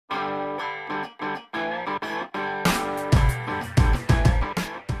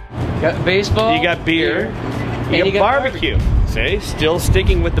got baseball. You got beer. And you got barbecue. See, still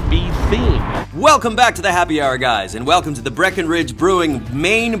sticking with the bee theme. Welcome back to the Happy Hour, guys, and welcome to the Breckenridge Brewing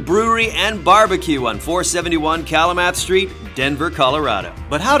Main Brewery and Barbecue on 471 Calumet Street, Denver, Colorado.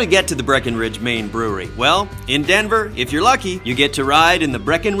 But how to get to the Breckenridge Main Brewery? Well, in Denver, if you're lucky, you get to ride in the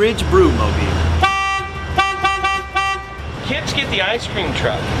Breckenridge Brewmobile. Kids get the ice cream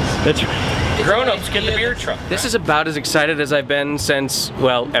truck. That's right. Grown-ups get the beer truck. This is about as excited as I've been since,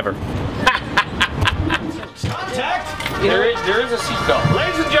 well, ever. Contact! There is a seatbelt.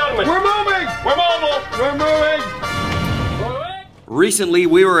 Ladies and gentlemen, we're moving! We're mobile! We're moving! Recently,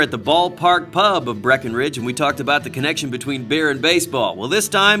 we were at the Ballpark Pub of Breckenridge and we talked about the connection between beer and baseball. Well, this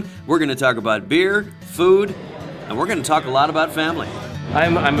time, we're going to talk about beer, food, and we're going to talk a lot about family.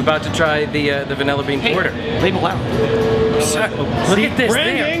 I'm about to try the vanilla bean porter. Label out. Look at this,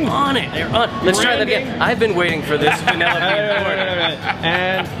 they're on it. They're on. Let's try that again. I've been waiting for this vanilla bean porter.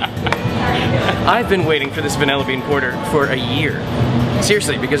 And I've been waiting for this vanilla bean porter for a year.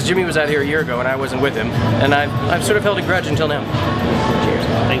 Seriously, because Jimmy was out here a year ago and I wasn't with him, and I've sort of held a grudge until now. Cheers.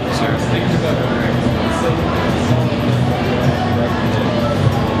 thank you, sir.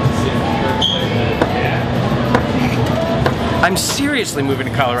 I'm seriously moving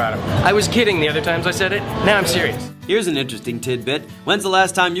to Colorado. I was kidding the other times I said it. Now I'm serious. Here's an interesting tidbit. When's the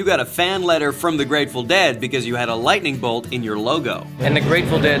last time you got a fan letter from the Grateful Dead because you had a lightning bolt in your logo? And the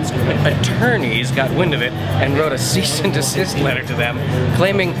Grateful Dead's attorneys got wind of it and wrote a cease and desist letter to them,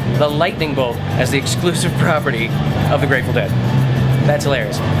 claiming the lightning bolt as the exclusive property of the Grateful Dead. That's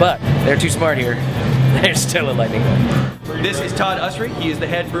hilarious. But they're too smart here. There's still a lightning bolt. This is Todd Usry. He is the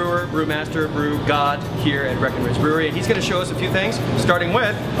head brewer, brewmaster, brew god here at Breckenridge Brewery, and he's going to show us a few things, starting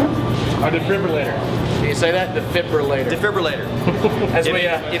with Our defibrillator. Can you say that? Defibrillator.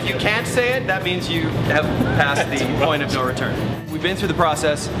 defibrillator. If you can't say it, that means you have passed the point of no return. We've been through the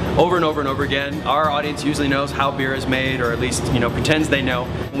process over and over and over again. Our audience usually knows how beer is made, or at least, you know, pretends they know.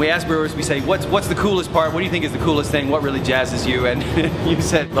 When we ask brewers, we say, what's the coolest part? What do you think is the coolest thing? What really jazzes you? And you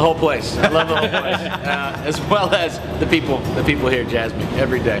said the whole place. I love the whole place, as well as the people. The people here jazz me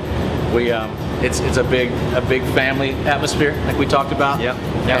every day. We it's a big family atmosphere, like we talked about. Yep.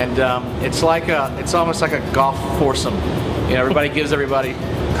 And it's almost like a golf foursome. You know, everybody gives everybody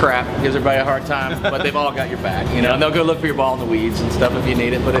crap, gives everybody a hard time, but they've all got your back. You know, and they'll go look for your ball in the weeds and stuff if you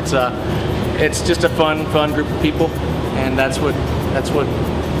need it. But it's just a fun group of people, and that's what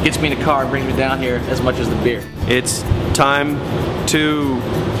gets me in the car and brings me down here as much as the beer. it's time to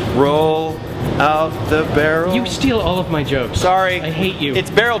roll out the barrel. You steal all of my jokes. Sorry. I hate you. It's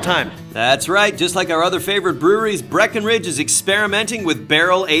barrel time. That's right, just like our other favorite breweries, Breckenridge is experimenting with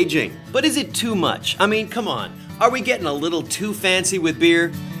barrel aging. But is it too much? I mean, come on. Are we getting a little too fancy with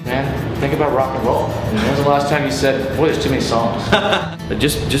beer? Man, think about rock and roll. When was the last time you said, boy, there's too many songs?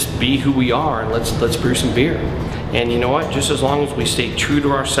 Just be who we are and let's brew some beer. And you know what? Just as long as we stay true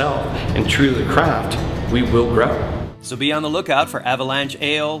to ourselves and true to the craft, we will grow. So be on the lookout for Avalanche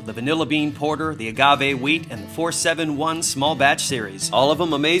Ale, the Vanilla Bean Porter, the Agave Wheat, and the 471 Small Batch Series. All of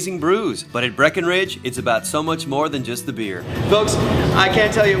them amazing brews, but at Breckenridge, it's about so much more than just the beer. Folks, I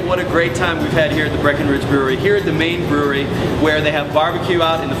can't tell you what a great time we've had here at the Breckenridge Brewery, here at the main brewery, where they have barbecue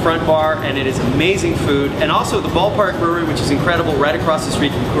out in the front bar, and it is amazing food, and also the Ballpark Brewery, which is incredible, right across the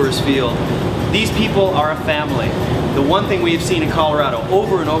street from Coors Field. These people are a family. The one thing we have seen in Colorado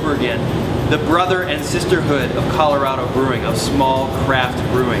over and over again, the brother and sisterhood of Colorado brewing, of small craft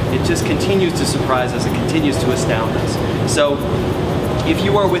brewing. It just continues to surprise us, it continues to astound us. So, if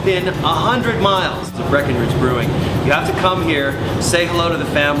you are within 100 miles of Breckenridge Brewing, you have to come here, say hello to the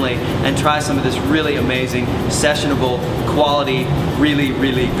family, and try some of this really amazing, sessionable, quality, really,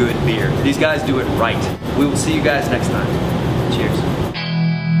 really good beer. These guys do it right. We will see you guys next time. Cheers.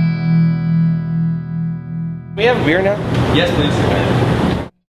 We have beer now? Yes, please.